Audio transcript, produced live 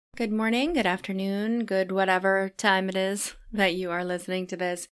Good morning, good afternoon, good whatever time it is that you are listening to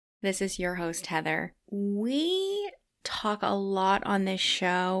this. This is your host, Heather. We talk a lot on this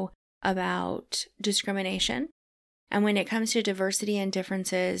show about discrimination. And when it comes to diversity and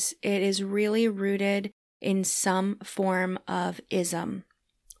differences, it is really rooted in some form of ism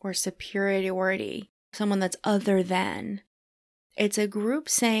or superiority, someone that's other than. It's a group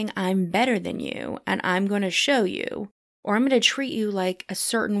saying, I'm better than you and I'm going to show you, or I'm going to treat you like a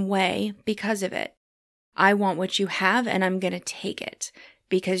certain way because of it. I want what you have and I'm going to take it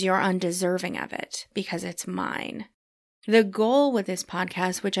because you're undeserving of it, because it's mine. The goal with this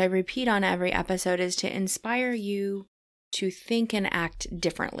podcast, which I repeat on every episode, is to inspire you to think and act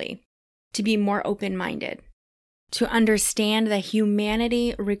differently, to be more open-minded, to understand that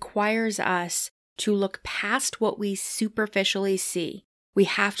humanity requires us to look past what we superficially see. We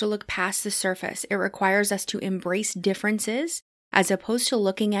have to look past the surface. It requires us to embrace differences as opposed to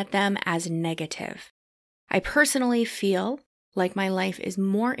looking at them as negative. I personally feel like my life is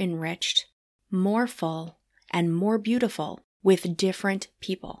more enriched, more full, and more beautiful with different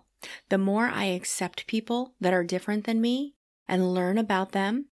people. The more I accept people that are different than me and learn about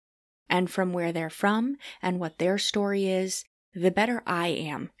them and from where they're from and what their story is, the better I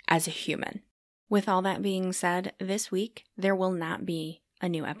am as a human. With all that being said, this week there will not be a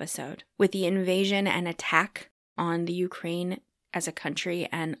new episode. With the invasion and attack on the Ukraine as a country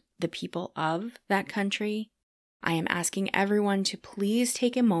and the people of that country, I am asking everyone to please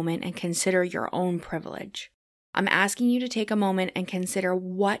take a moment and consider your own privilege. I'm asking you to take a moment and consider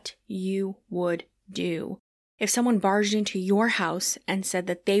what you would do if someone barged into your house and said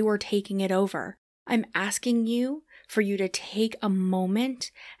that they were taking it over. I'm asking you for you to take a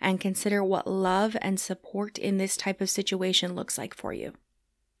moment and consider what love and support in this type of situation looks like for you.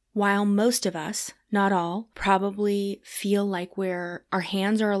 While most of us, not all, probably feel like our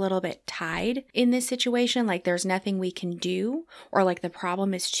hands are a little bit tied in this situation, like there's nothing we can do, or like the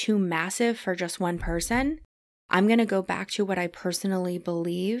problem is too massive for just one person, I'm going to go back to what I personally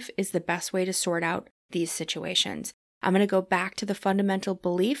believe is the best way to sort out these situations. I'm going to go back to the fundamental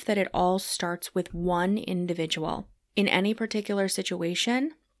belief that it all starts with one individual. In any particular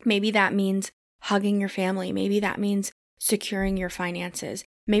situation, maybe that means hugging your family. Maybe that means securing your finances.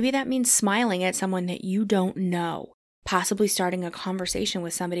 Maybe that means smiling at someone that you don't know, possibly starting a conversation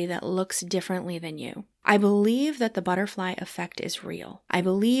with somebody that looks differently than you. I believe that the butterfly effect is real. I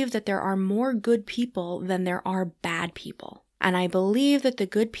believe that there are more good people than there are bad people. And I believe that the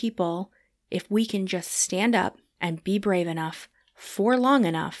good people, if we can just stand up and be brave enough for long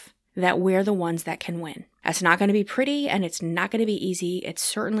enough, that we're the ones that can win. It's not going to be pretty and it's not going to be easy. It's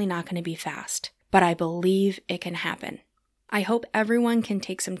certainly not going to be fast. But I believe it can happen. I hope everyone can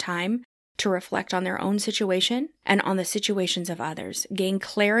take some time to reflect on their own situation and on the situations of others, gain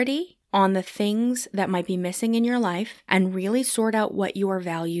clarity on the things that might be missing in your life, and really sort out what your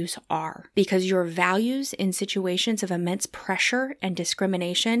values are. Because your values in situations of immense pressure and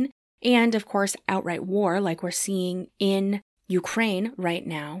discrimination, and of course outright war like we're seeing in Ukraine right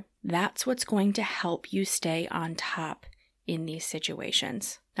now, that's what's going to help you stay on top in these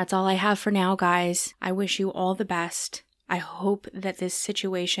situations. That's all I have for now, guys. I wish you all the best. I hope that this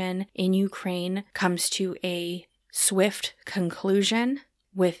situation in Ukraine comes to a swift conclusion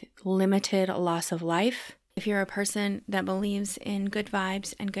with limited loss of life. If you're a person that believes in good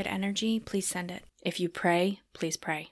vibes and good energy, please send it. If you pray, please pray.